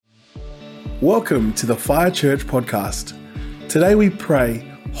Welcome to the Fire Church podcast. Today we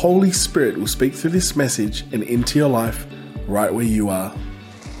pray Holy Spirit will speak through this message and into your life right where you are.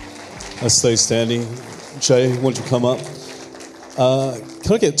 Let's stay standing. Jay, why don't you come up?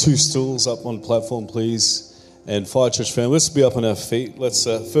 Can I get 2 stools up on the platform, please? And Fire Church family, let's be up on our feet. Let's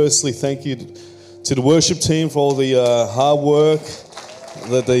firstly thank you to the worship team for all the hard work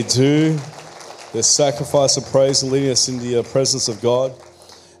that they do, their sacrifice of praise and leading us in the presence of God.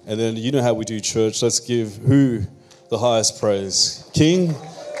 And then you know how we do church. Let's give who the highest praise? King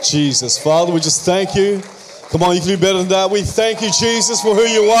Jesus. Father, we just thank you. Come on, you can do better than that. We thank you, Jesus, for who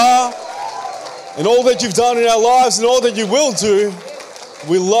you are and all that you've done in our lives and all that you will do.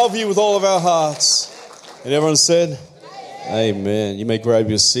 We love you with all of our hearts. And everyone said, Amen. You may grab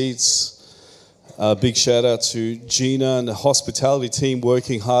your seats. Big shout out to Gina and the hospitality team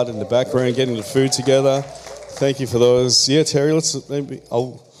working hard in the background, getting the food together. Thank you for those. Yeah, Terry,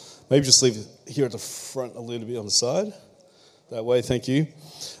 Maybe just leave it here at the front a little bit on the side. That way, thank you.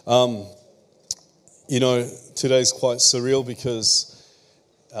 Today's quite surreal because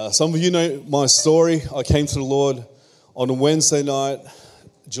some of you know my story. I came to the Lord on a Wednesday night,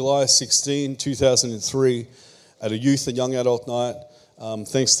 July 16, 2003, at a youth and young adult night.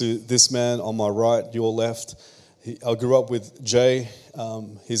 Thanks to this man on my right, your left. I grew up with Jay.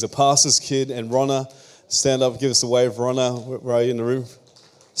 He's a pastor's kid. And Ronna, stand up, give us a wave. Ronna, where are you in the room?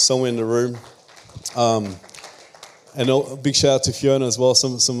 Somewhere in the room. And a big shout out to Fiona as well.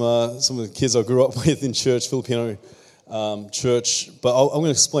 Some of the kids I grew up with in church, Filipino church. But I'm going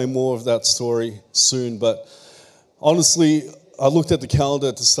to explain more of that story soon. But honestly, I looked at the calendar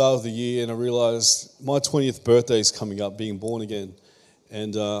at the start of the year and I realized my 20th birthday is coming up, being born again.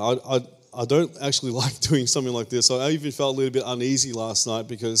 And I don't actually like doing something like this. I even felt a little bit uneasy last night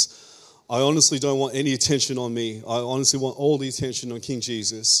because I honestly don't want any attention on me. I honestly want all the attention on King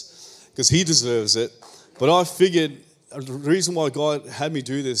Jesus because he deserves it. But I figured the reason why God had me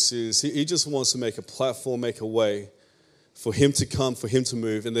do this is he just wants to make a platform, make a way for him to come, for him to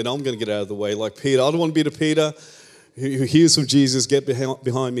move, and then I'm going to get out of the way. Like Peter, I don't want to be the Peter who hears from Jesus, get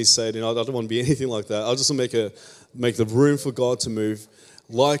behind me, Satan. I don't want to be anything like that. I just want to make the room for God to move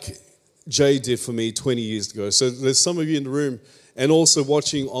like Jay did for me 20 years ago. So there's some of you in the room and also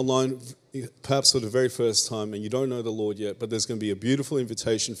watching online perhaps for the very first time, and you don't know the Lord yet, but there's going to be a beautiful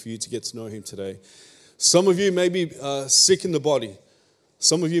invitation for you to get to know him today. Some of you may be sick in the body.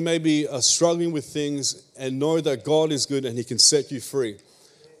 Some of you may be struggling with things and know that God is good and he can set you free.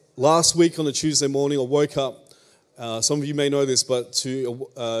 Last week on a Tuesday morning, I woke up, some of you may know this, but to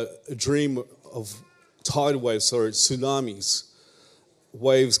a dream of tidal waves, tsunamis.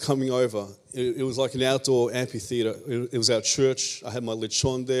 Waves coming over. It was like an outdoor amphitheater. It was our church. I had my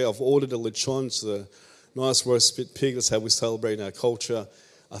lechon there. I've ordered a lechon. It's a nice roast pig. That's how we celebrate in our culture.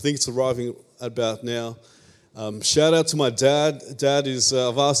 I think it's arriving about now. Shout out to my dad.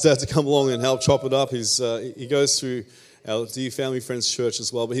 I've asked Dad to come along and help chop it up. He goes through our dear family friends church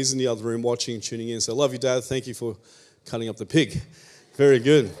as well, but he's in the other room watching and tuning in. So I love you, Dad. Thank you for cutting up the pig. Very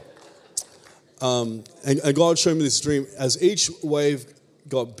good. And God showed me this dream. As each wave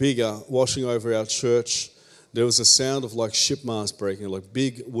got bigger, washing over our church, there was a sound of like ship masts breaking, like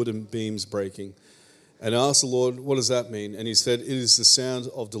big wooden beams breaking. And I asked the Lord, what does that mean? And he said, it is the sound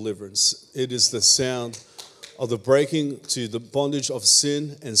of deliverance. It is the sound of the breaking to the bondage of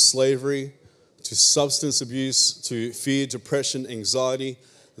sin and slavery, to substance abuse, to fear, depression, anxiety,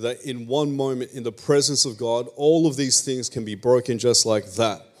 that in one moment, in the presence of God, all of these things can be broken just like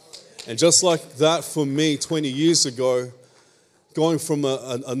that. And just like that for me 20 years ago, going from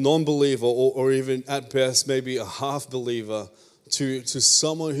a non-believer or even at best maybe a half-believer to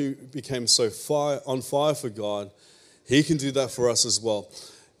someone who became so on fire for God, he can do that for us as well.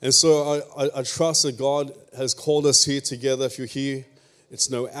 And so I trust that God has called us here together. If you're here, it's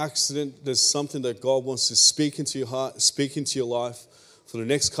no accident. There's something that God wants to speak into your heart, speak into your life for the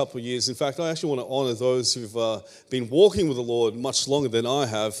next couple of years. In fact, I actually want to honor those who've been walking with the Lord much longer than I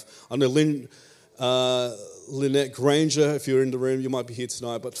have. I know Lynette Granger, if you're in the room, you might be here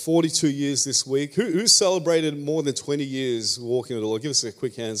tonight, but 42 years this week. Who celebrated more than 20 years walking with the Lord? Give us a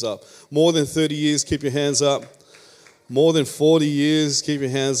quick hands up. More than 30 years, keep your hands up. More than 40 years, keep your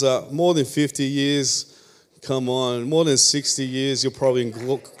hands up. More than 50 years, come on. More than 60 years, you're probably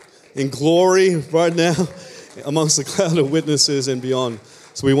in glory right now amongst the cloud of witnesses and beyond.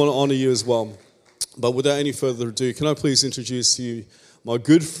 So we want to honor you as well. But without any further ado, can I please introduce to you my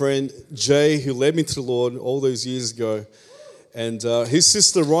good friend Jay, who led me to the Lord all those years ago. And his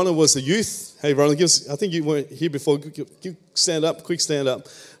sister Ronna was a youth. Hey, Ronna, I think you weren't here before. Stand up, quick stand up.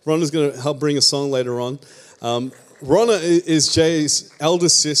 Ronna's going to help bring a song later on. Ronna is Jay's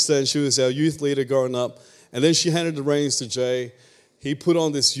eldest sister, and she was our youth leader growing up. And then she handed the reins to Jay. He put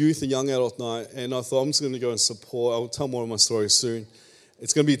on this youth and young adult night, and I thought, I'm just going to go and support. I'll tell more of my story soon.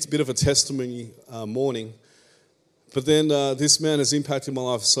 It's going to be a bit of a testimony morning. But then this man has impacted my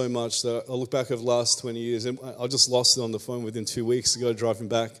life so much that I look back over the last 20 years, and I just lost it on the phone within 2 weeks ago, driving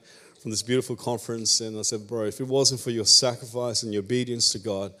back from this beautiful conference. And I said, bro, if it wasn't for your sacrifice and your obedience to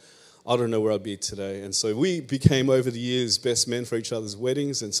God, I don't know where I'd be today. And so we became, over the years, best men for each other's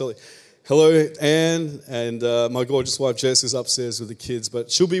weddings. And so, hello, Anne, and my gorgeous wife, Jess, is upstairs with the kids. But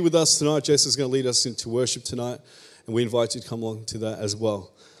she'll be with us tonight. Jess is going to lead us into worship tonight, and we invite you to come along to that as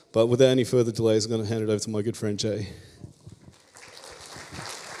well. But without any further delays, I'm going to hand it over to my good friend, Jay.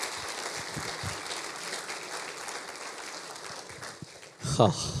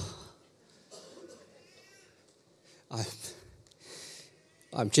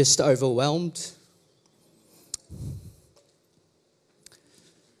 I'm just overwhelmed.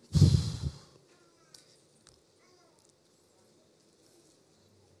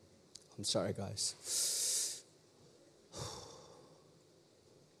 I'm sorry, guys.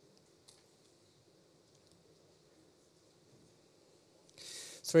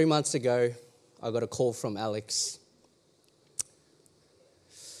 3 months ago, I got a call from Alex,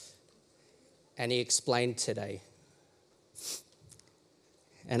 and he explained today.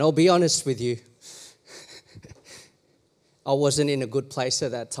 And I'll be honest with you, I wasn't in a good place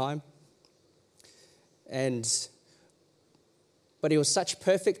at that time. But it was such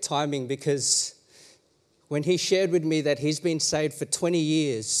perfect timing, because when he shared with me that he's been saved for 20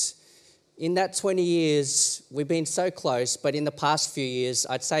 years, in that 20 years, we've been so close, but in the past few years,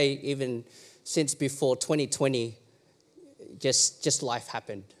 I'd say even since before 2020, just life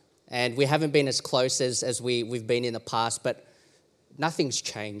happened. And we haven't been as close as we've been in the past, but nothing's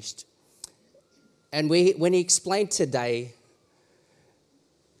changed. And when he explained today,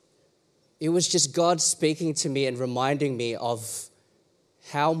 it was just God speaking to me and reminding me of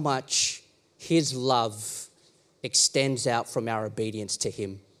how much His love extends out from our obedience to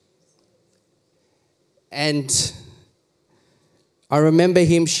Him. And I remember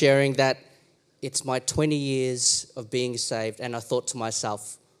him sharing that it's my 20 years of being saved, and I thought to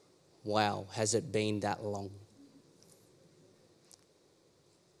myself, wow, has it been that long?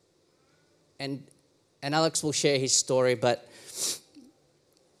 And Alex will share his story, but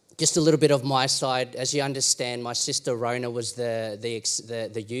just a little bit of my side. As you understand, my sister Rona was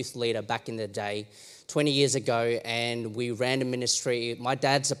the youth leader back in the day, 20 years ago, and we ran a ministry. My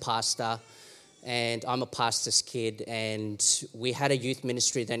dad's a pastor, and I'm a pastor's kid, and we had a youth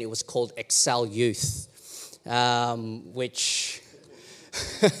ministry then. It was called Excel Youth, which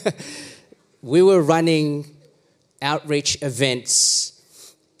we were running outreach events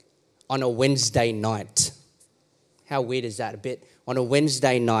on a Wednesday night. How weird is that? A bit on a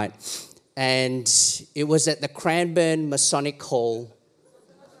Wednesday night. And it was at the Cranbourne Masonic Hall.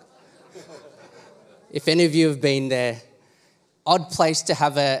 If any of you have been there, odd place to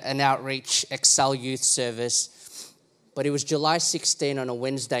have an outreach Excel Youth service. But it was July 16 on a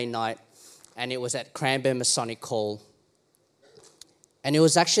Wednesday night, and it was at Cranbourne Masonic Hall. And it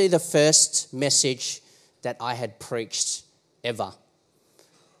was actually the first message that I had preached ever.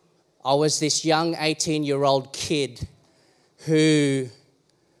 I was this young 18-year-old kid who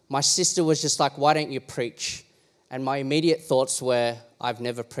my sister was just like, why don't you preach? And my immediate thoughts were, I've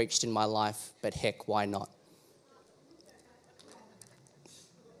never preached in my life, but heck, why not?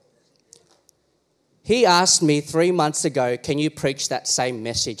 He asked me 3 months ago, can you preach that same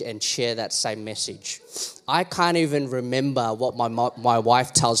message and share that same message? I can't even remember what my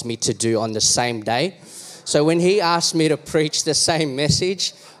wife tells me to do on the same day. So when he asked me to preach the same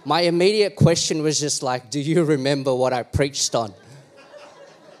message, my immediate question was just like, do you remember what I preached on?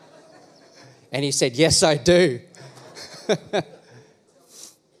 And he said, yes, I do.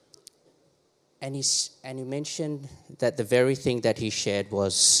 And he mentioned that the very thing that I shared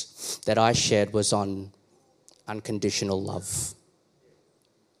was on unconditional love.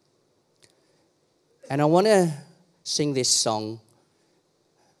 And I want to sing this song.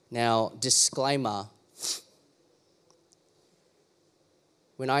 Now, disclaimer,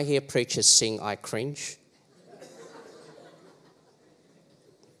 when I hear preachers sing, I cringe.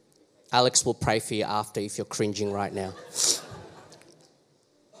 Alex will pray for you after if you're cringing right now.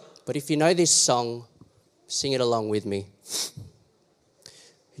 But if you know this song, sing it along with me.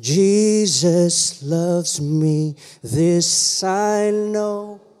 Jesus loves me, this I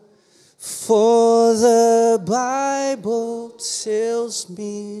know, for the Bible tells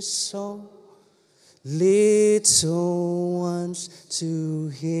me so. Little ones to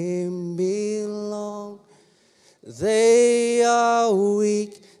Him belong. They are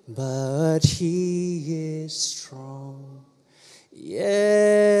weak, but He is strong.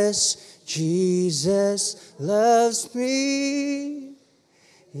 Yes, Jesus loves me.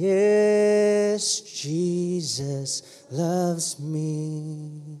 Yes, Jesus loves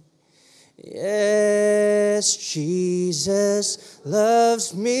me. Yes, Jesus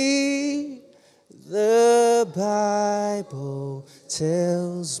loves me. The Bible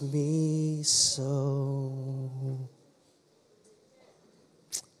tells me so.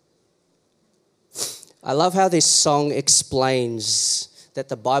 I love how this song explains that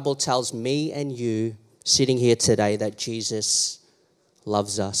the Bible tells me and you sitting here today that Jesus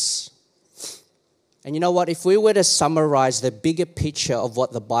loves us. And you know what? If we were to summarize the bigger picture of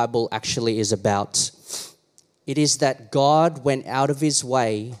what the Bible actually is about, it is that God went out of His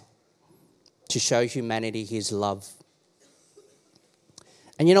way to show humanity His love.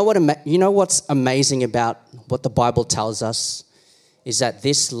 And you know what's amazing about what the Bible tells us is that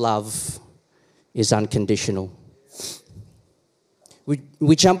this love is unconditional.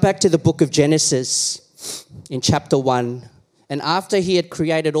 We jump back to the book of Genesis in chapter 1. And after He had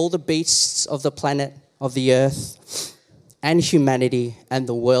created all the beasts of the planet, of the earth, and humanity, and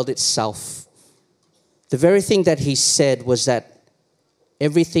the world itself, the very thing that He said was that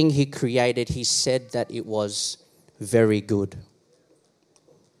everything He created, He said that it was very good.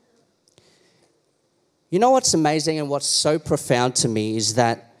 You know what's amazing and what's so profound to me is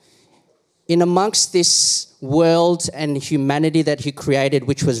that in amongst this world and humanity that He created,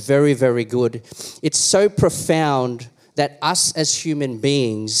 which was very, very good, it's so profound that us as human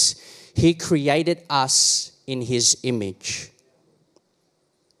beings, He created us in His image.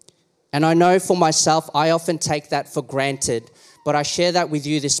 And I know for myself, I often take that for granted, but I share that with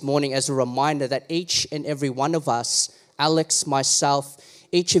you this morning as a reminder that each and every one of us, Alex, myself,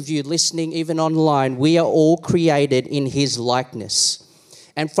 each of you listening, even online, we are all created in His likeness.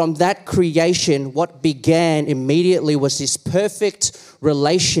 And from that creation, what began immediately was this perfect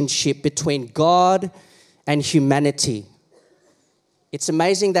relationship between God and humanity. It's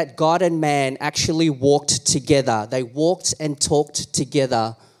amazing that God and man actually walked together. They walked and talked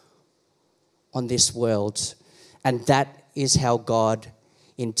together on this world. And that is how God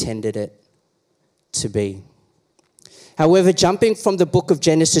intended it to be. However, jumping from the book of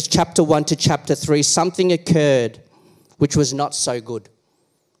Genesis chapter 1 to chapter 3, something occurred which was not so good.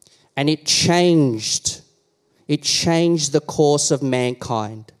 And it changed the course of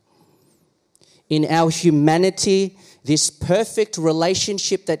mankind. In our humanity, this perfect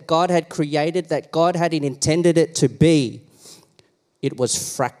relationship that God had created, that God had intended it to be, it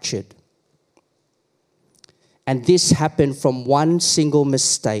was fractured. And this happened from one single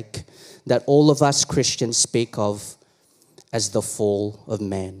mistake that all of us Christians speak of as the fall of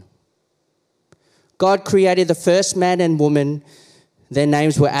man. God created the first man and woman. Their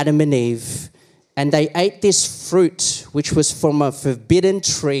names were Adam and Eve. And they ate this fruit, which was from a forbidden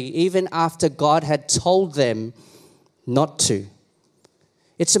tree, even after God had told them not to.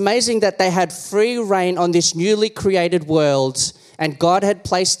 It's amazing that they had free reign on this newly created world, and God had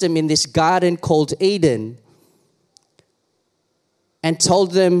placed them in this garden called Eden and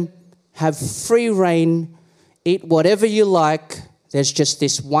told them, have free reign, eat whatever you like. There's just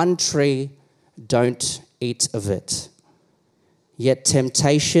this one tree, don't eat of it. Yet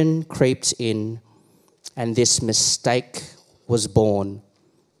temptation crept in, and this mistake was born.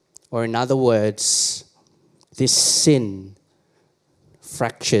 Or in other words, this sin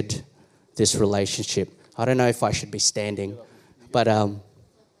fractured this relationship. I don't know if I should be standing, but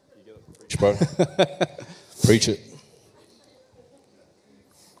Preach, bro. Preach it.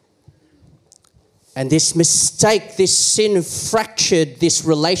 And this mistake, this sin fractured this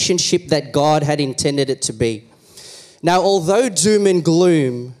relationship that God had intended it to be. Now, although doom and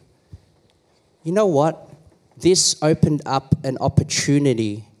gloom, you know what? This opened up an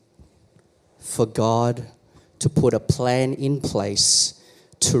opportunity for God to put a plan in place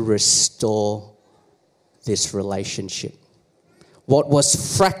to restore this relationship. What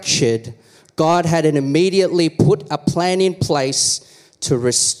was fractured, God had immediately put a plan in place to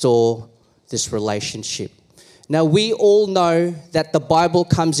restore this relationship. Now, we all know that the Bible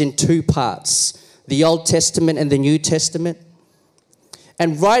comes in two parts, the Old Testament and the New Testament.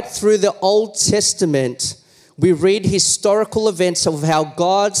 And right through the Old Testament, we read historical events of how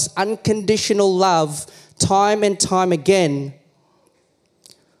God's unconditional love, time and time again,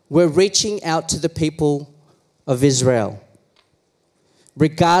 were reaching out to the people of Israel.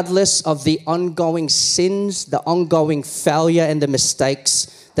 Regardless of the ongoing sins, the ongoing failure and the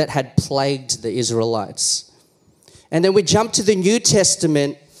mistakes that had plagued the Israelites. And then we jump to the New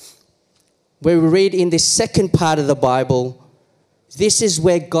Testament, where we read in this second part of the Bible, this is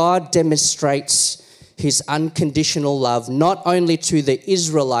where God demonstrates his unconditional love, not only to the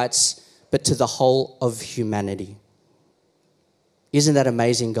Israelites, but to the whole of humanity. Isn't that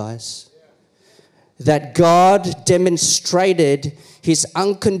amazing, guys? That God demonstrated his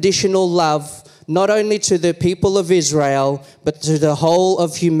unconditional love not only to the people of Israel, but to the whole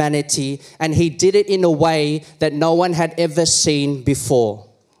of humanity. And he did it in a way that no one had ever seen before.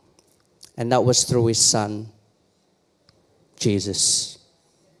 And that was through his son, Jesus.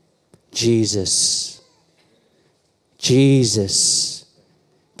 Jesus. Jesus.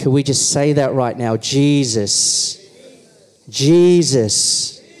 Can we just say that right now? Jesus.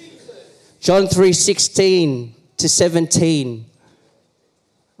 Jesus. John 3:16 to 17.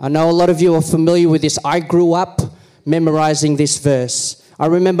 I know a lot of you are familiar with this. I grew up memorizing this verse. I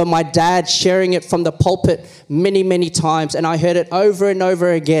remember my dad sharing it from the pulpit many, many times, and I heard it over and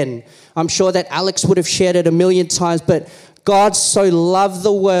over again. I'm sure that Alex would have shared it a million times, but God so loved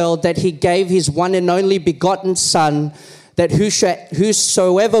the world that he gave his one and only begotten Son, that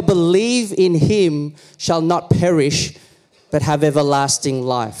whosoever believe in him shall not perish, but have everlasting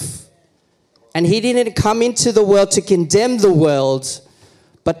life. And he didn't come into the world to condemn the world,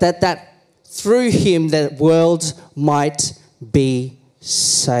 but that through him the world might be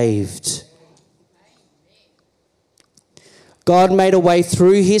saved. God made a way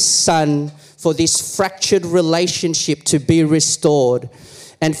through his Son for this fractured relationship to be restored.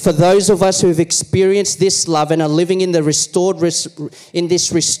 And for those of us who have experienced this love and are living in this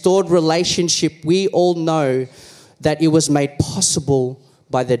restored relationship, we all know that it was made possible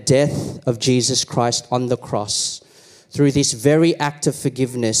by the death of Jesus Christ on the cross. Through this very act of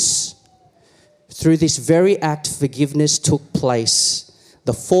forgiveness, forgiveness took place.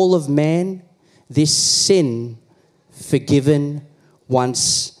 The fall of man, this sin forgiven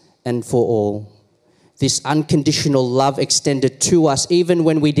once and for all. This unconditional love extended to us even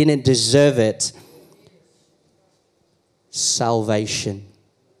when we didn't deserve it. Salvation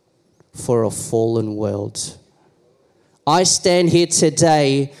for a fallen world. I stand here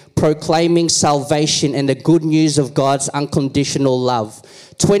today proclaiming salvation and the good news of God's unconditional love.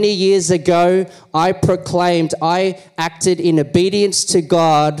 20 years ago, I acted in obedience to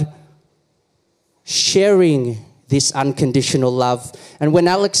God, sharing this unconditional love. And when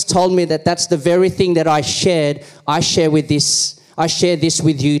Alex told me that that's the very thing that I share this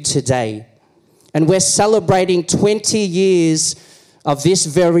with you today. And we're celebrating 20 years of this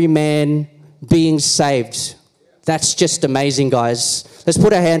very man being saved. That's just amazing, guys. Let's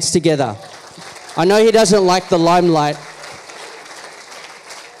put our hands together. I know he doesn't like the limelight,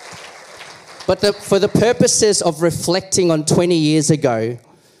 but for the purposes of reflecting on 20 years ago,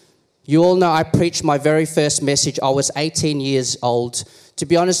 you all know I preached my very first message. I was 18 years old. To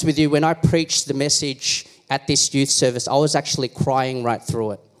be honest with you, when I preached the message at this youth service, I was actually crying right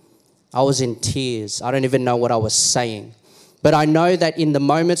through it. I was in tears. I don't even know what I was saying. But I know that in the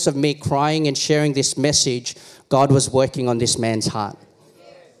moments of me crying and sharing this message, God was working on this man's heart.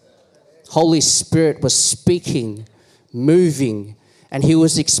 Holy Spirit was speaking, moving, and he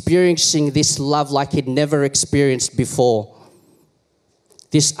was experiencing this love like he'd never experienced before.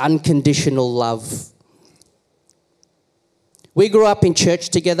 This unconditional love. We grew up in church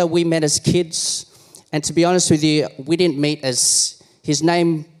together. We met as kids. And to be honest with you, we didn't meet as his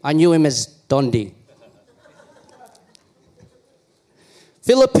name. I knew him as Dondi.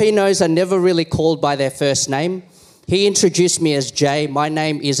 Filipinos are never really called by their first name. He introduced me as Jay. My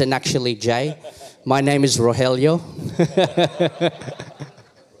name isn't actually Jay. My name is Rogelio.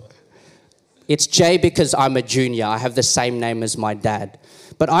 It's Jay because I'm a junior. I have the same name as my dad.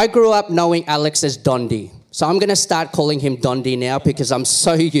 But I grew up knowing Alex as Dondi. So I'm going to start calling him Dondi now because I'm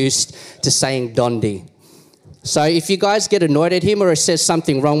so used to saying Dondi. So if you guys get annoyed at him or he says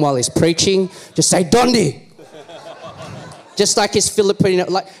something wrong while he's preaching, just say Dondi. Just like his Filipino,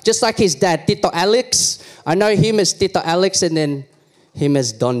 just like his dad, Tito Alex. I know him as Tito Alex and then him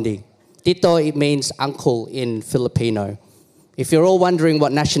as Dondi. Tito, it means uncle in Filipino. If you're all wondering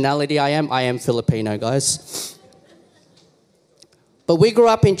what nationality I am Filipino, guys. But we grew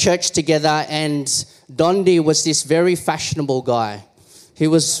up in church together and Dondi was this very fashionable guy. He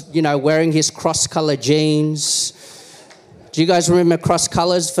was, wearing his cross-color jeans. Do you guys remember cross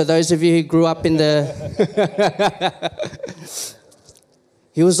colors for those of you who grew up in the...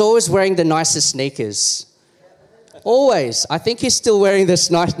 He was always wearing the nicest sneakers. Always. I think he's still wearing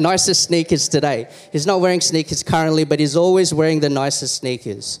the nicest sneakers today. He's not wearing sneakers currently, but he's always wearing the nicest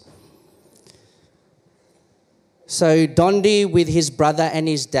sneakers. So Dondi, with his brother and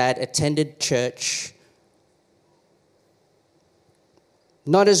his dad, attended church.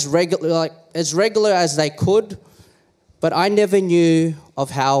 not as regular as they could, but I never knew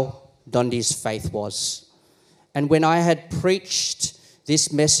of how Dondi's faith was. And when I had preached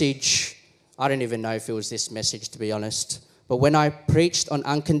this message, I don't even know if it was this message, to be honest, but when I preached on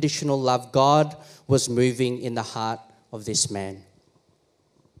unconditional love, God was moving in the heart of this man.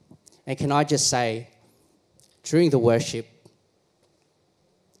 And can I just say, during the worship,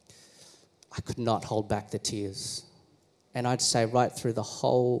 I could not hold back the tears. And I'd say right through the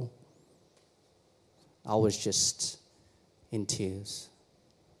whole, I was just in tears,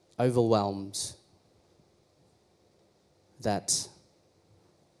 overwhelmed that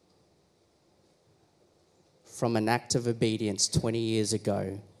from an act of obedience 20 years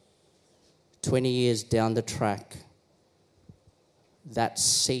ago, 20 years down the track, that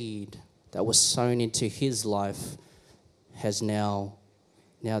seed that was sown into his life has now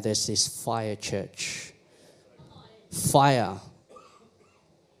there's this fire church. Fire.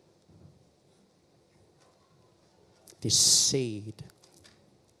 This seed.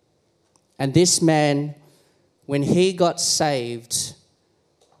 And this man, when he got saved,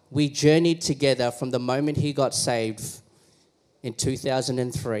 we journeyed together from the moment he got saved in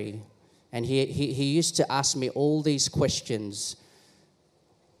 2003. And he used to ask me all these questions.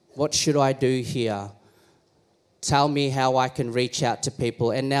 What should I do here? Tell me how I can reach out to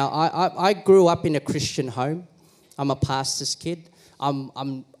people. And now I grew up in a Christian home. I'm a pastor's kid.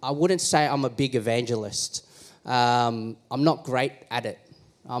 I wouldn't say I'm a big evangelist. I'm not great at it.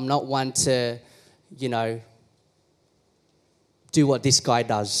 I'm not one to, do what this guy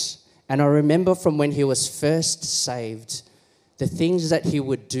does. And I remember from when he was first saved, the things that he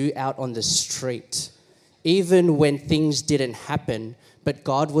would do out on the street, even when things didn't happen, but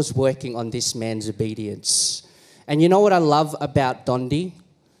God was working on this man's obedience. And you know what I love about Dondi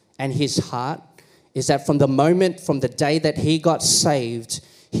and his heart is that from the day that he got saved,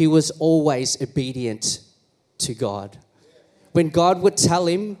 he was always obedient to God. When God would tell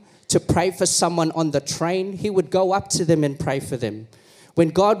him to pray for someone on the train, he would go up to them and pray for them. When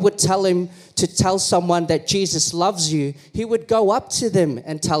God would tell him to tell someone that Jesus loves you, he would go up to them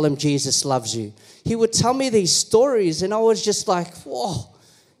and tell them Jesus loves you. He would tell me these stories and I was just like, whoa,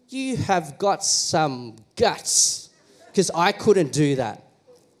 you have got some guts, because I couldn't do that.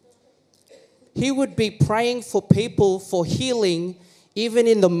 He would be praying for people for healing even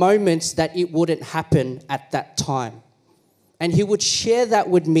in the moments that it wouldn't happen at that time. And he would share that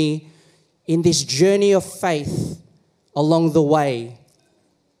with me in this journey of faith along the way.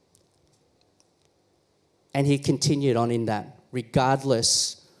 And he continued on in that,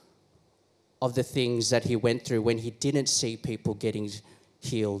 regardless of the things that he went through when he didn't see people getting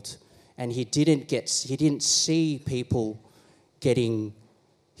healed. And he didn't see people getting,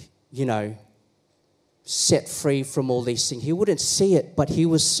 set free from all these things. He wouldn't see it, but he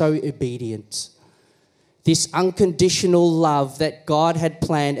was so obedient. This unconditional love that God had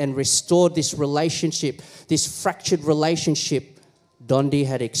planned and restored this relationship, this fractured relationship, Dondi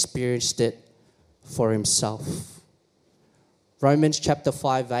had experienced it for himself. Romans chapter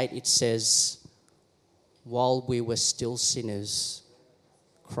 5:8, it says, while we were still sinners,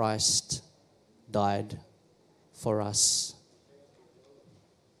 Christ died for us.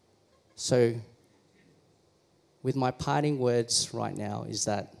 So, with my parting words right now is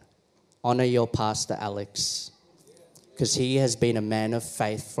that honor your pastor, Alex, because he has been a man of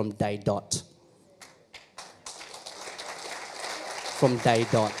faith from day dot. From day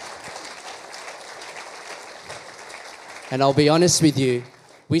dot. And I'll be honest with you,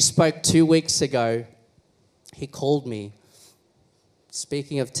 we spoke 2 weeks ago. He called me,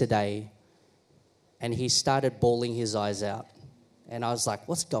 speaking of today, and he started bawling his eyes out. And I was like,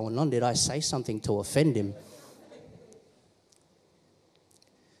 what's going on? Did I say something to offend him?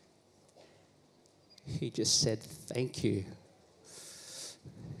 He just said, thank you.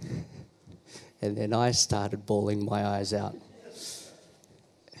 And then I started bawling my eyes out.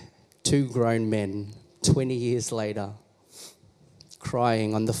 2 grown men, 20 years later,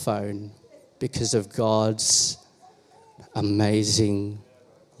 crying on the phone because of God's amazing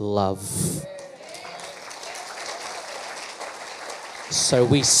love. So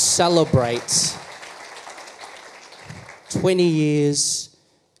we celebrate 20 years,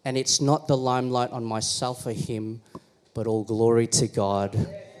 and it's not the limelight on myself or him, but all glory to God,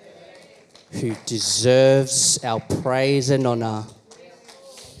 who deserves our praise and honor,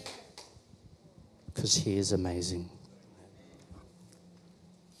 because he is amazing.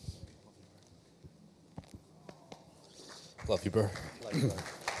 Love you, bro. I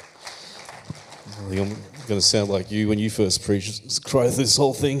think I'm going to sound like you when you first preached. Just cry through this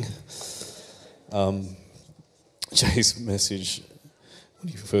whole thing. Jay's message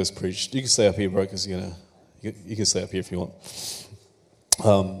when you first preached. You can stay up here, bro, because you can stay up here if you want.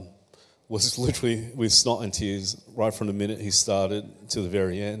 Was literally with snot and tears right from the minute he started to the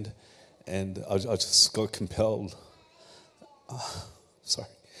very end, and I just got compelled. Sorry.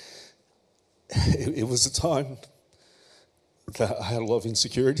 It was a time that I had a lot of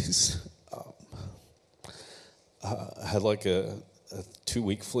insecurities. I had like a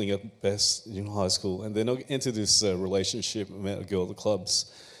 2-week fling at best in high school, and then I entered this relationship. I met a girl at the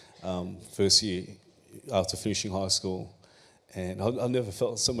clubs first year after finishing high school, and I never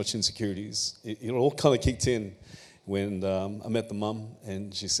felt so much insecurities. It all kind of kicked in when I met the mum,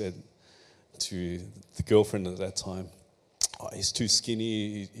 and she said to the girlfriend at that time, "Oh, he's too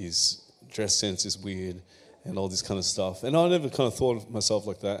skinny, his dress sense is weird," and all this kind of stuff. And I never kind of thought of myself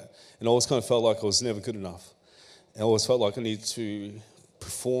like that, and I always kind of felt like I was never good enough. And I always felt like I needed to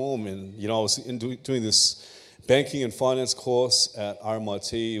perform, and I was doing this banking and finance course at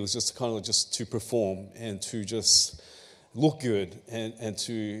RMIT. It was just kind of just to perform and to just look good and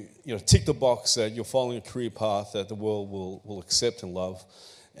to tick the box that you're following a career path that the world will accept and love.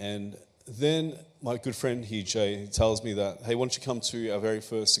 And then my good friend here, Jay, tells me that, "Hey, why don't you come to our very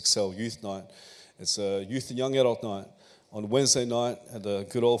first Excel Youth Night? It's a youth and young adult night on Wednesday night at the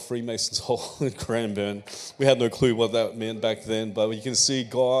good old Freemasons Hall in Cranbourne." We had no clue what that meant back then, but you can see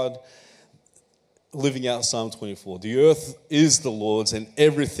God living out Psalm 24. The earth is the Lord's and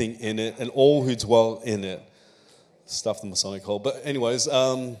everything in it and all who dwell in it. Stuff the Masonic hole. But anyways,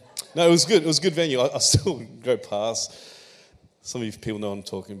 no, it was good. It was a good venue. I still go past. Some of you people know what I'm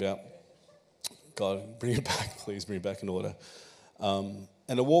talking about. God, bring it back, please. Bring it back in order. And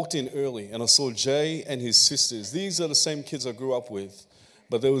I walked in early, and I saw Jay and his sisters. These are the same kids I grew up with,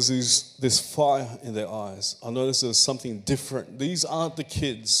 but there was this fire in their eyes. I noticed there was something different. These aren't the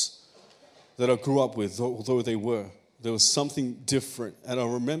kids that I grew up with, although they were. There was something different. And I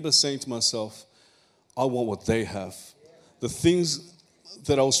remember saying to myself, I want what they have. The things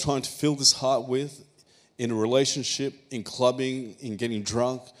that I was trying to fill this heart with in a relationship, in clubbing, in getting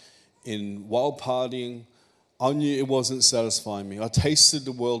drunk, in wild partying, I knew it wasn't satisfying me. I tasted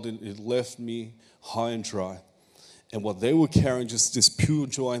the world and it left me high and dry. And what they were carrying, just this pure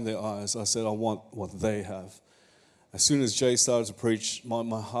joy in their eyes, I said, I want what they have. As soon as Jay started to preach,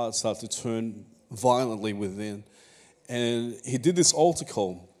 my heart started to turn violently within. And he did this altar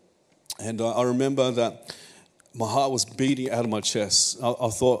call. And I remember that my heart was beating out of my chest. I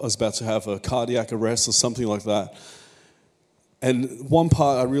thought I was about to have a cardiac arrest or something like that. And one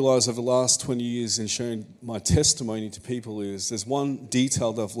part I realized over the last 20 years in sharing my testimony to people is there's one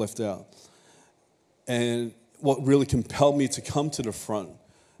detail that I've left out. And what really compelled me to come to the front,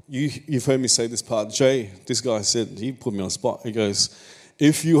 you've heard me say this part. Jay, this guy said, he put me on the spot. He goes,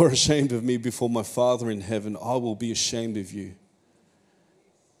 "If you are ashamed of me before my Father in heaven, I will be ashamed of you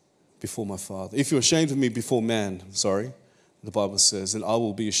before my Father. If you're ashamed of me before man," the Bible says, "then I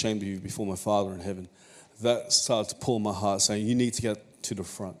will be ashamed of you before my Father in heaven." That started to pull my heart, saying, you need to get to the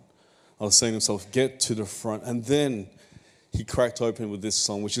front. I was saying to myself, get to the front. And then he cracked open with this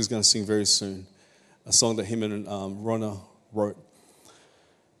song, which he's going to sing very soon, a song that him and Rona wrote.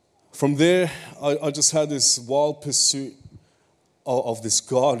 From there, I just had this wild pursuit of this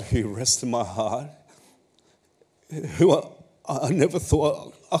God who rests in my heart, who I never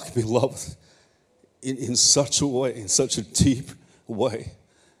thought I could be loved in such a way, in such a deep way.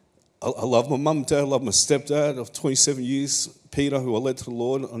 I love my mum and dad. I love my stepdad of 27 years, Peter, who I led to the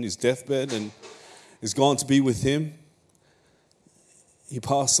Lord on his deathbed and is gone to be with him. He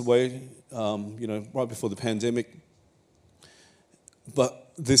passed away, right before the pandemic.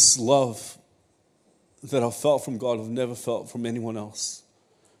 But this love that I felt from God, I've never felt from anyone else.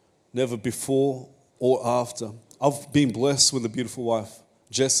 Never before or after. I've been blessed with a beautiful wife.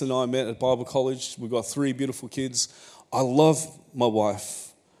 Jess and I met at Bible college. We've got 3 beautiful kids. I love my wife.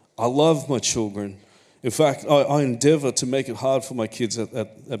 I love my children. In fact, I endeavor to make it hard for my kids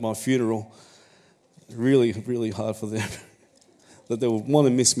at my funeral. Really, really hard for them. That they would want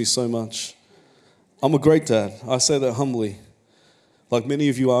to miss me so much. I'm a great dad. I say that humbly. Like many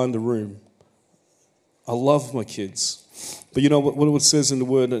of you are in the room. I love my kids. But you know what it says in the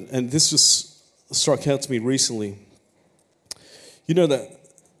Word, and this just struck out to me recently. You know that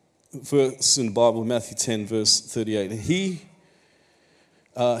verse in the Bible, Matthew 10, verse 38. And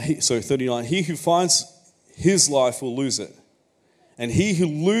 39. He who finds his life will lose it. And he who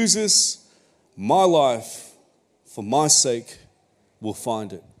loses my life for my sake will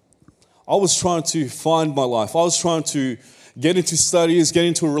find it. I was trying to find my life. I was trying to get into studies, get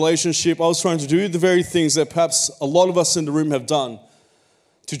into a relationship. I was trying to do the very things that perhaps a lot of us in the room have done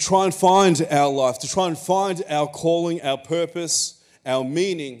to try and find our life, to try and find our calling, our purpose, our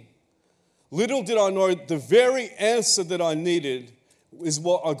meaning. Little did I know the very answer that I needed is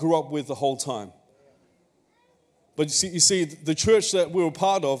what I grew up with the whole time. But you see, the church that we were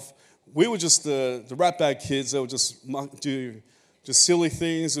part of, we were just the rat bag kids that would just do just silly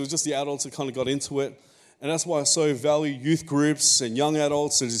things. It was just the adults that kind of got into it. And that's why I so value youth groups and young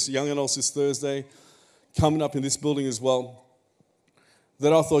adults. And young adults this Thursday coming up in this building as well.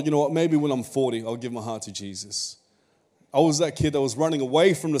 That I thought, you know what, maybe when I'm 40, I'll give my heart to Jesus. I was that kid that was running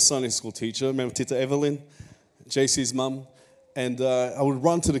away from the Sunday school teacher. Remember Tita Evelyn, JC's mum? And I would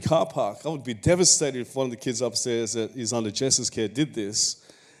run to the car park. I would be devastated if one of the kids upstairs that is under Jess's care did this.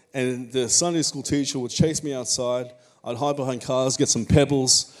 And the Sunday school teacher would chase me outside. I'd hide behind cars, get some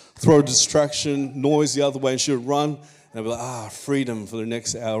pebbles, throw a distraction, noise the other way, and she would run. And I'd be like, freedom for the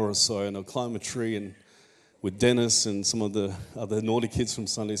next hour or so. And I'd climb a tree and with Dennis and some of the other naughty kids from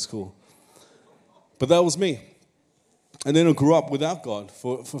Sunday school. But that was me. And then I grew up without God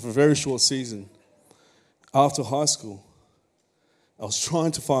for a very short season. After high school, I was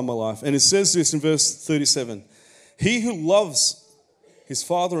trying to find my life. And it says this in verse 37. He who loves his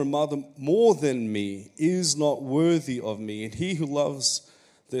father and mother more than me is not worthy of me. And he who loves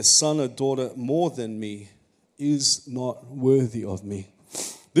their son or daughter more than me is not worthy of me.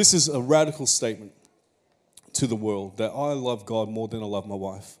 This is a radical statement to the world that I love God more than I love my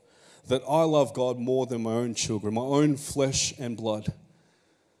wife. That I love God more than my own children, my own flesh and blood.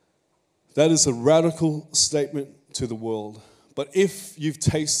 That is a radical statement to the world. But if you've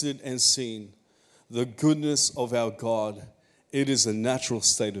tasted and seen the goodness of our God, it is a natural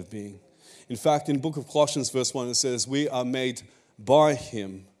state of being. In fact, in the book of Colossians, verse 1, it says, we are made by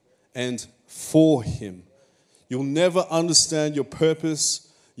him and for him. You'll never understand your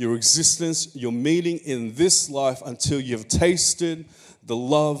purpose, your existence, your meaning in this life until you've tasted the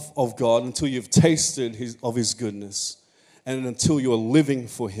love of God, until you've tasted his goodness, and until you're living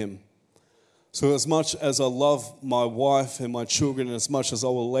for him. So as much as I love my wife and my children, and as much as I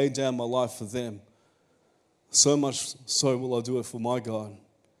will lay down my life for them, so much so will I do it for my God.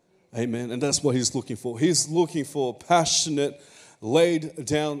 Amen. And that's what he's looking for. He's looking for passionate, laid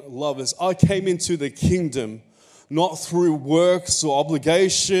down lovers. I came into the kingdom not through works or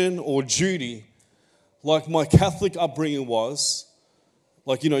obligation or duty, like my Catholic upbringing was.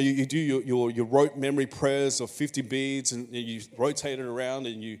 Like, you do your rote memory prayers of 50 beads and you rotate it around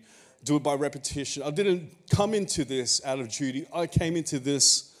and you do it by repetition. I didn't come into this out of duty. I came into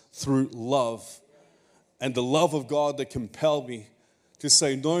this through love. And the love of God that compelled me to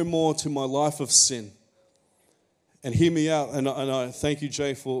say no more to my life of sin. And hear me out. And I thank you,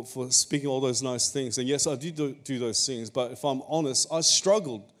 Jay, for speaking all those nice things. And yes, I did do those things. But if I'm honest, I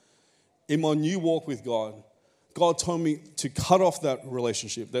struggled in my new walk with God. God told me to cut off that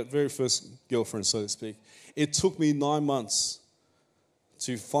relationship, that very first girlfriend, so to speak. It took me 9 months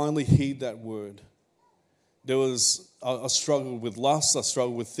to finally heed that word. I struggled with lust. I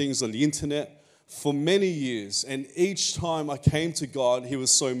struggled with things on the internet for many years. And each time I came to God, he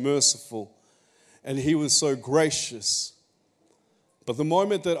was so merciful and he was so gracious. But the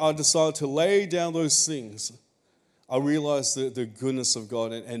moment that I decided to lay down those things, I realized the goodness of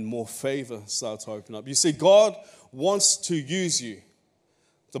God and more favor started to open up. You see, God wants to use you.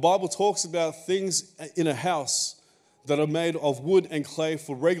 The Bible talks about things in a house that are made of wood and clay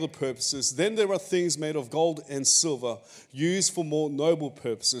for regular purposes. Then there are things made of gold and silver, used for more noble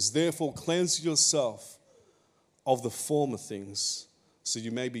purposes. Therefore, cleanse yourself of the former things, so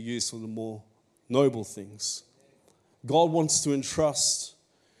you may be used for the more noble things. God wants to entrust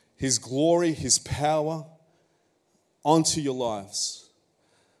his glory, his power onto your lives.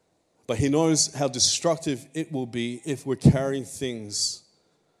 But he knows how destructive it will be if we're carrying things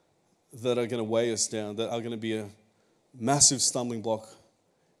that are going to weigh us down, that are going to be a massive stumbling block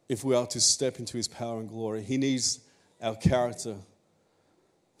if we are to step into his power and glory. He needs our character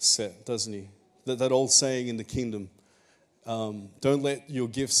set, doesn't he? That old saying in the kingdom, don't let your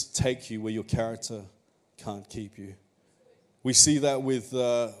gifts take you where your character can't keep you. We see that with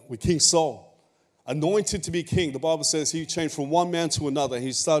King Saul. Anointed to be king. The Bible says he changed from one man to another.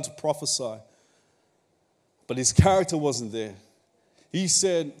 He started to prophesy. But his character wasn't there. He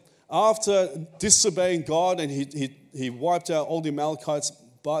said, after disobeying God, and he wiped out all the Amalekites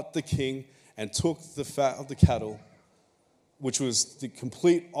but the king and took the fat of the cattle, which was the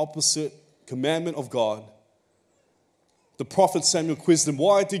complete opposite commandment of God. The prophet Samuel quizzed him,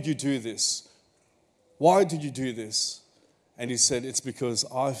 why did you do this? Why did you do this? And he said, it's because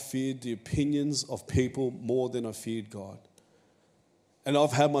I feared the opinions of people more than I feared God. And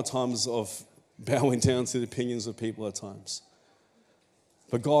I've had my times of bowing down to the opinions of people at times.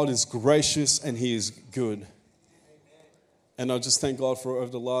 But God is gracious and he is good. And I just thank God for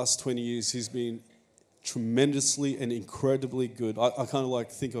over the last 20 years, He's been tremendously and incredibly good. I kind of like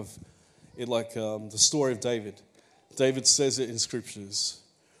think of it like the story of David. David says it in scriptures.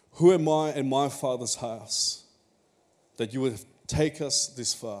 Who am I in my father's house that you would take us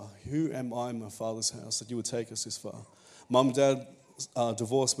this far? Who am I in my father's house that you would take us this far? Mum and Dad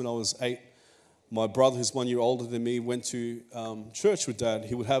divorced when I was 8. My brother, who's 1 year older than me, went to church with Dad.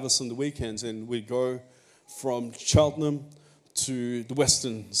 He would have us on the weekends, and we'd go from Cheltenham to the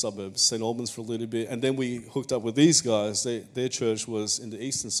western suburbs, St. Albans for a little bit, and then we hooked up with these guys. Their church was in the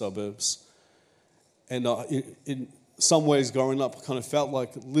eastern suburbs, and in some ways, growing up, I kind of felt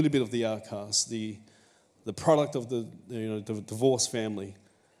like a little bit of the outcast, the product of the divorced family.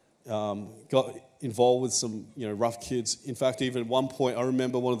 Got involved with some rough kids. In fact, even at one point, I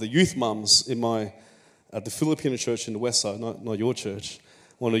remember one of the youth mums at the Filipino church in the west side, not your church.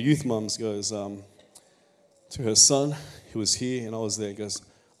 One of the youth mums goes to her son, who was here, and I was there, goes,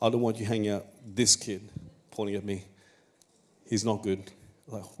 I don't want you hanging out this kid, pointing at me. He's not good.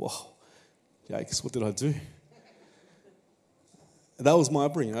 I'm like, whoa, yikes, what did I do? And that was my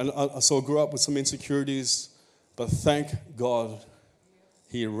upbringing. So I grew up with some insecurities, but thank God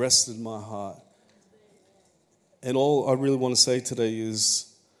He arrested my heart. And all I really want to say today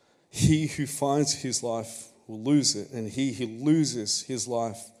is, he who finds his life will lose it, and he who loses his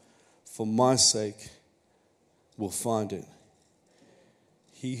life for my sake will find it.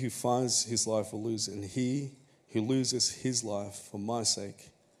 He who finds his life will lose it, and he who loses his life for my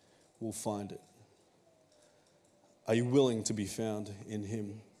sake will find it. Are you willing to be found in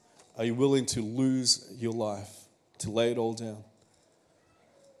Him? Are you willing to lose your life, to lay it all down?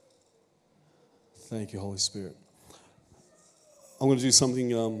 Thank you, Holy Spirit. I'm going to do something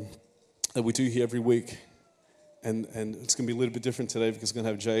that we do here every week, and it's going to be a little bit different today because I'm going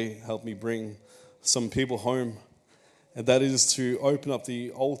to have Jay help me bring some people home, and that is to open up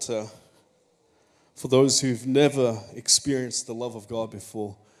the altar for those who've never experienced the love of God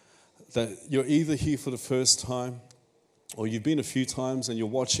before. That you're either here for the first time, or you've been a few times and you're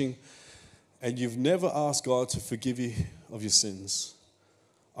watching, and you've never asked God to forgive you of your sins.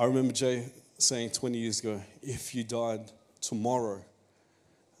 I remember Jay saying 20 years ago, if you died tomorrow,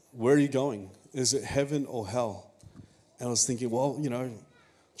 where are you going? Is it heaven or hell? And I was thinking, well,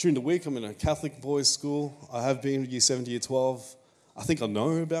 during the week I'm in a Catholic boys' school. I have been year 7 to year 12. I think I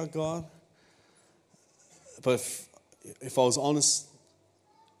know about God. But if I was honest,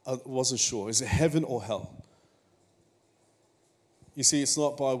 I wasn't sure. Is it heaven or hell? You see, it's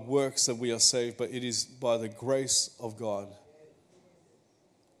not by works that we are saved, but it is by the grace of God.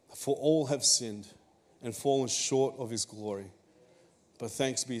 For all have sinned and fallen short of His glory. But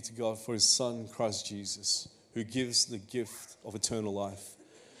thanks be to God for His Son, Christ Jesus, who gives the gift of eternal life.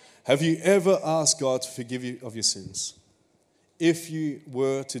 Have you ever asked God to forgive you of your sins? If you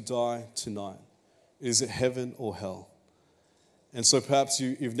were to die tonight, is it heaven or hell? And so perhaps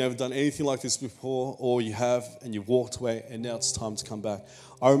you've never done anything like this before, or you have and you walked away, and now it's time to come back.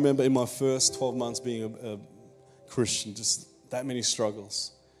 I remember in my first 12 months being a Christian, just that many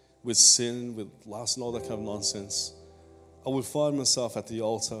struggles with sin, with lust and all that kind of nonsense. I would find myself at the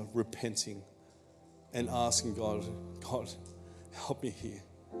altar repenting and asking God, help me here.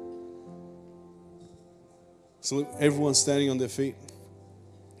 So everyone standing on their feet.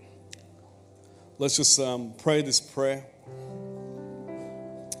 Let's just pray this prayer.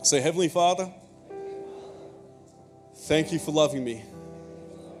 Say, Heavenly Father, thank you for loving me.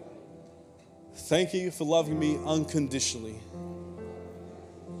 Thank you for loving me unconditionally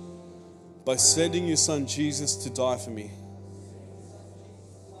by sending your Son Jesus to die for me.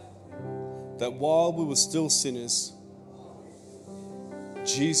 That while we were still sinners,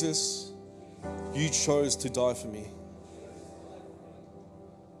 Jesus, you chose to die for me.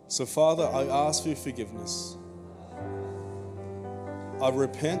 So Father, I ask for your forgiveness. I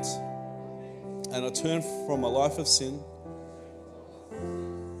repent and I turn from my life of sin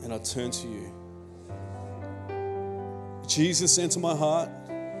and I turn to you. Jesus, enter my heart.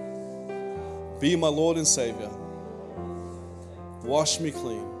 Be my Lord and Savior. Wash me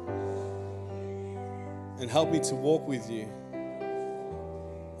clean and help me to walk with you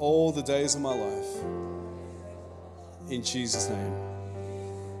all the days of my life. In Jesus' name.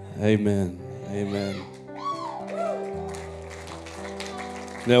 Amen. Amen.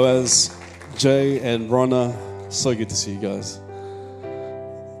 Now, as Jay and Ronna, so good to see you guys,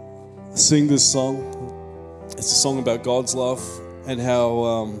 sing this song. It's a song about God's love and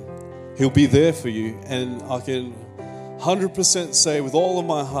how He'll be there for you. And I can 100% say with all of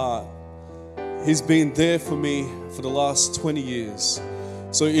my heart, He's been there for me for the last 20 years.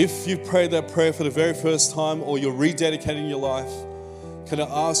 So if you prayed that prayer for the very first time or you're rededicating your life, can I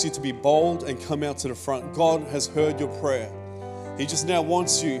ask you to be bold and come out to the front? God has heard your prayer. He just now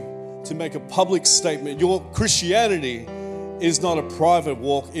wants you to make a public statement. Your Christianity is not a private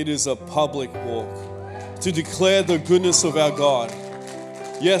walk, it is a public walk. To declare the goodness of our God.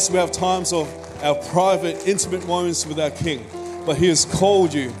 Yes, we have times of our private, intimate moments with our King, but He has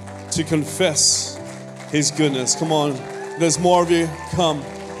called you to confess His goodness. Come on, there's more of you. Come.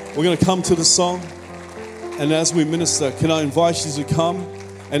 We're going to come to the song, and as we minister, can I invite you to come?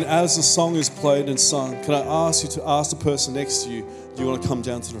 And as the song is played and sung, can I ask you to ask the person next to you, do you want to come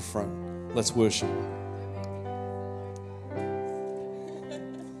down to the front? Let's worship.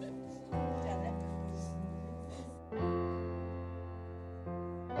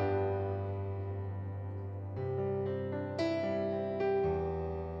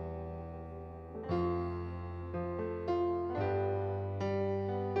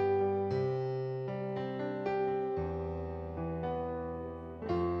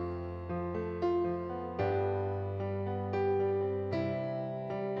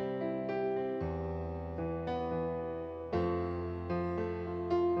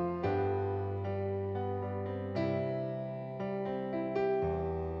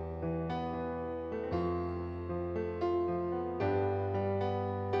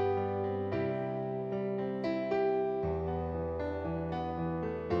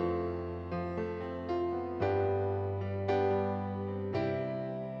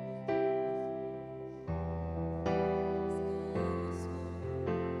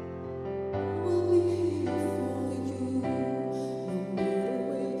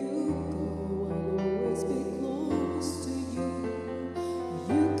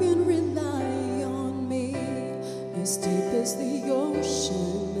 As deep as the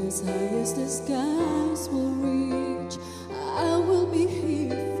ocean, as high as the skies will reach, I will be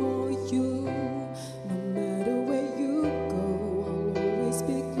here for you. No matter where you go, I'll always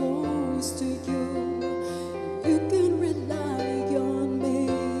be close to you. You can rely on me.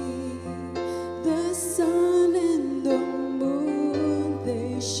 The sun and the moon,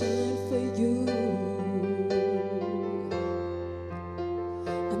 they shine for you.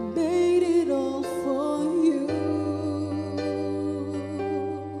 I made it all for you.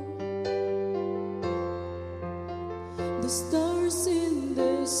 The stars in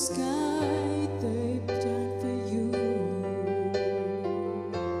the sky, they shine for you.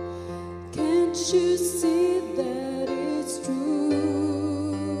 Can't you see that it's true?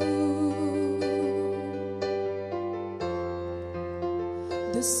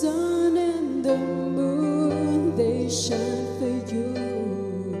 The sun and the moon, they shine for you.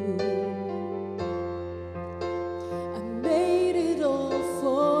 I made it all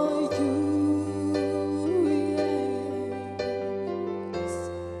for you.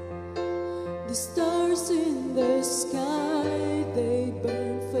 The stars in the sky, they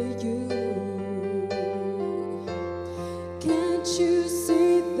burn for you. Can't you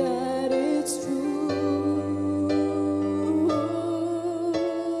see that it's true?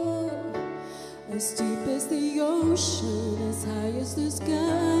 As deep as the ocean, as high as the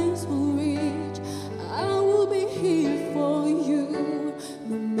skies will reach, I will be here for you.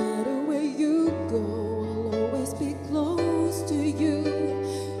 No matter where you go, I'll always be close to you.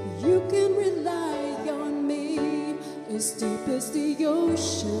 You can rely on me. As deep as the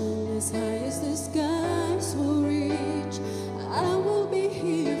ocean, as high as the skies will reach, I will be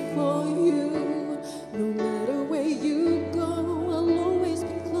here for you. No matter where you go, I'll always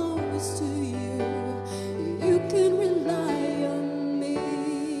be close to you. You can rely on me.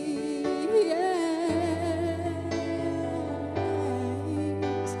 Yes.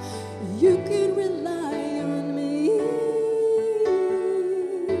 You can rely on me.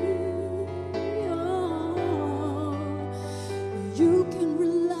 You can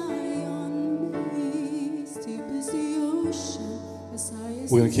rely on me. As deep as the ocean, as high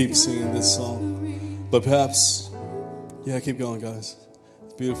as We're the going to keep sky singing this song. will reach. But perhaps, yeah, keep going, guys.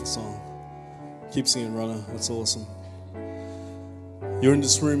 Beautiful song. Keep singing, Runner. That's awesome. You're in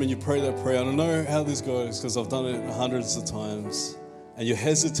this room and you pray that prayer. I don't know how this goes because I've done it hundreds of times. And you're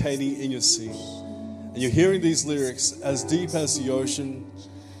hesitating in your seat. And you're hearing these lyrics, as deep as the ocean,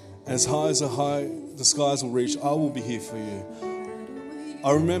 as high as the skies will reach, I will be here for you.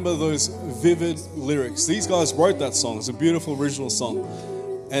 I remember those vivid lyrics. These guys wrote that song. It's a beautiful original song.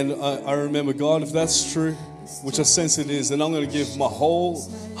 And I remember, God, if that's true, which I sense it is, then I'm going to give my whole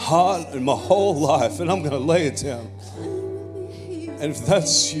heart and my whole life, and I'm going to lay it down. And if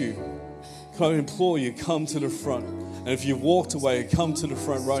that's you, can I implore you, come to the front. And if you walked away, come to the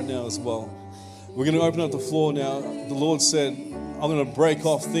front right now as well. We're going to open up the floor now. The Lord said, I'm going to break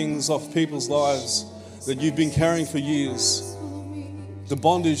off things off people's lives that you've been carrying for years. The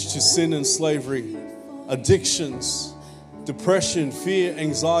bondage to sin and slavery, addictions, depression, fear,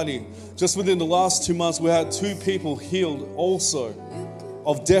 anxiety. Just within the last 2 months, we had 2 people healed also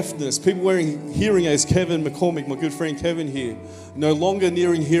of deafness. People wearing hearing aids. Kevin McCormick, my good friend Kevin here, no longer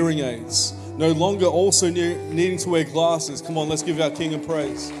needing hearing aids. No longer also needing to wear glasses. Come on, let's give our King a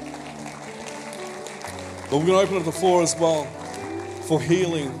praise. But we're going to open up the floor as well for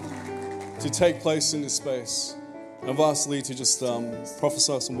healing to take place in this space. I've asked Lee to just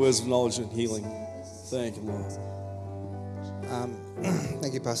prophesy some words of knowledge and healing. Thank you, Lord.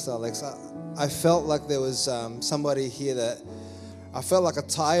 Thank you, Pastor Alex. I felt like there was somebody here that I felt like a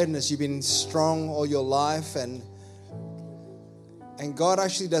tiredness. You've been strong all your life, and God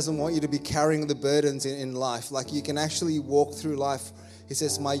actually doesn't want you to be carrying the burdens in life. Like, you can actually walk through life. He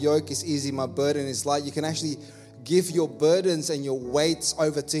says, my yoke is easy, my burden is light. You can actually give your burdens and your weights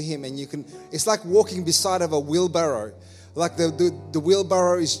over to Him, and it's like walking beside of a wheelbarrow. Like the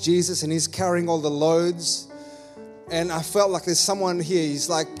wheelbarrow is Jesus, and He's carrying all the loads. And I felt like there's someone here, He's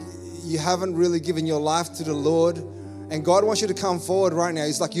like, you haven't really given your life to the Lord, and God wants you to come forward right now.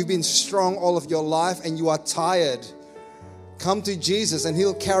 He's like, you've been strong all of your life and you are tired. Come to Jesus and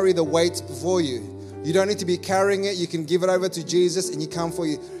He'll carry the weights before you. You don't need to be carrying it. You can give it over to Jesus and you come for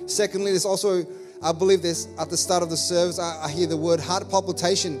you. Secondly, there's also, I believe there's, at the start of the service, I hear the word heart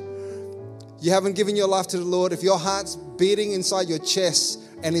palpitation. You haven't given your life to the Lord. If your heart's beating inside your chest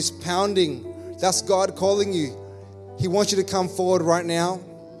and is pounding, that's God calling you. He wants you to come forward right now.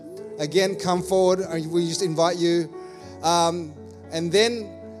 Again, come forward. We just invite you. And then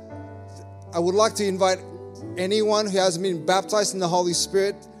I would like to invite anyone who hasn't been baptized in the Holy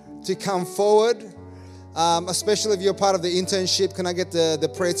Spirit to come forward, especially if you're part of the internship. Can I get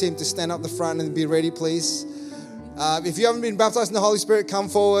the prayer team to stand up the front and be ready, please? If you haven't been baptized in the Holy Spirit, come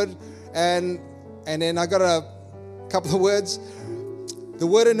forward. And then I got a couple of words. The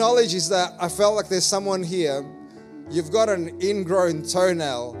word of knowledge is that I felt like there's someone here. You've got an ingrown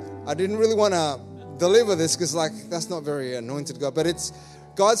toenail. I didn't really want to deliver this because that's not very anointed God. But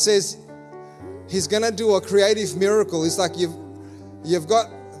God says He's going to do a creative miracle. It's like you've got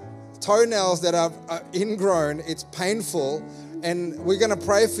toenails that are ingrown. It's painful. And we're going to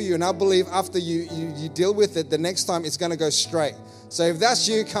pray for you. And I believe after you deal with it, the next time it's going to go straight. So if that's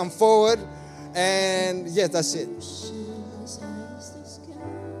you, come forward. And yeah, that's it.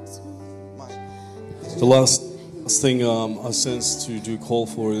 The last thing I sense to do call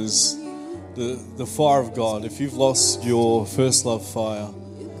for is the fire of God. If you've lost your first love fire,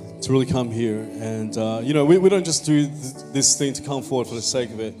 to really come here. And, we don't just do this thing to come forward for the sake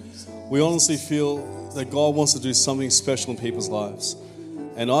of it. We honestly feel that God wants to do something special in people's lives.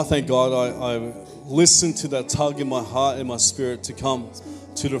 And I thank God I listened to that tug in my heart and my spirit to come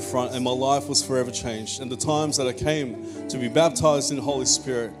to the front, and my life was forever changed. And the times that I came to be baptized in the Holy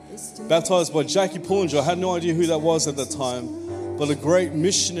Spirit, baptized by Jackie Pullinger, I had no idea who that was at that time, but a great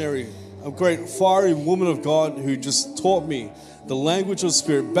missionary, a great fiery woman of God who just taught me the language of the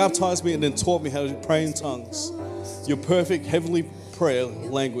Spirit, baptized me, and then taught me how to pray in tongues. Your perfect heavenly prayer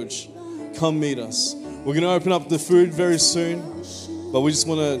language. Come meet us. We're going to open up the food very soon, but we just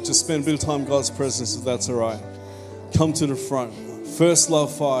want to spend a bit of time in God's presence, if that's all right. Come to the front. First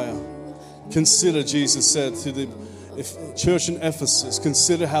love fire. Consider, Jesus said to the church in Ephesus,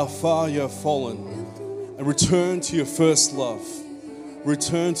 consider how far you have fallen and return to your first love.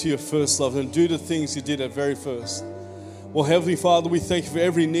 Return to your first love and do the things you did at very first. Well, Heavenly Father, we thank you for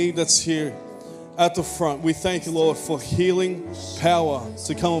every need that's here at the front. We thank you, Lord, for healing power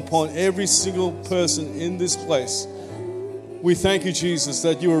to come upon every single person in this place. We thank you, Jesus,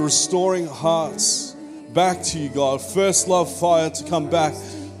 that you are restoring hearts back to you, God. First love fire to come back.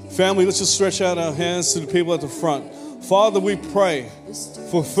 Family, let's just stretch out our hands to the people at the front. Father, we pray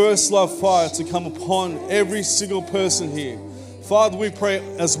for first love fire to come upon every single person here. Father, we pray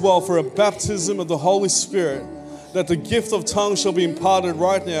as well for a baptism of the Holy Spirit, that the gift of tongues shall be imparted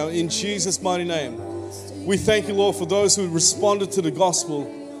right now in Jesus' mighty name. We thank you, Lord, for those who responded to the gospel.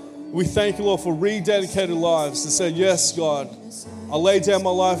 We thank you, Lord, for rededicated lives to say, yes, God, I lay down my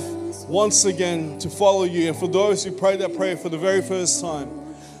life once again to follow you. And for those who prayed that prayer for the very first time,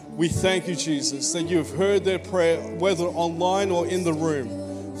 we thank you, Jesus, that you have heard their prayer, whether online or in the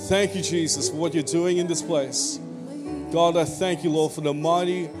room. Thank you, Jesus, for what you're doing in this place. God, I thank you, Lord, for the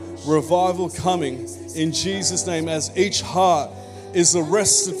mighty revival coming in Jesus' name, as each heart is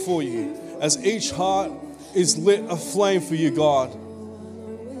arrested for you, as each heart is lit aflame for you, God.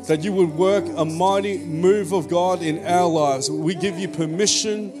 that you would work a mighty move of God in our lives. We give you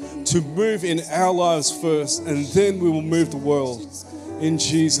permission to move in our lives first, and then we will move the world. In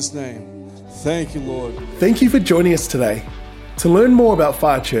Jesus' name. Thank you, Lord. Thank you for joining us today. To learn more about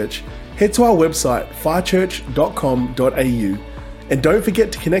Fire Church, head to our website, firechurch.com.au, and don't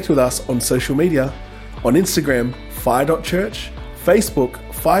forget to connect with us on social media, on Instagram, fire.church, Facebook,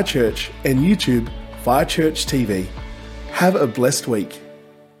 Fire Church, and YouTube, Fire Church TV. Have a blessed week.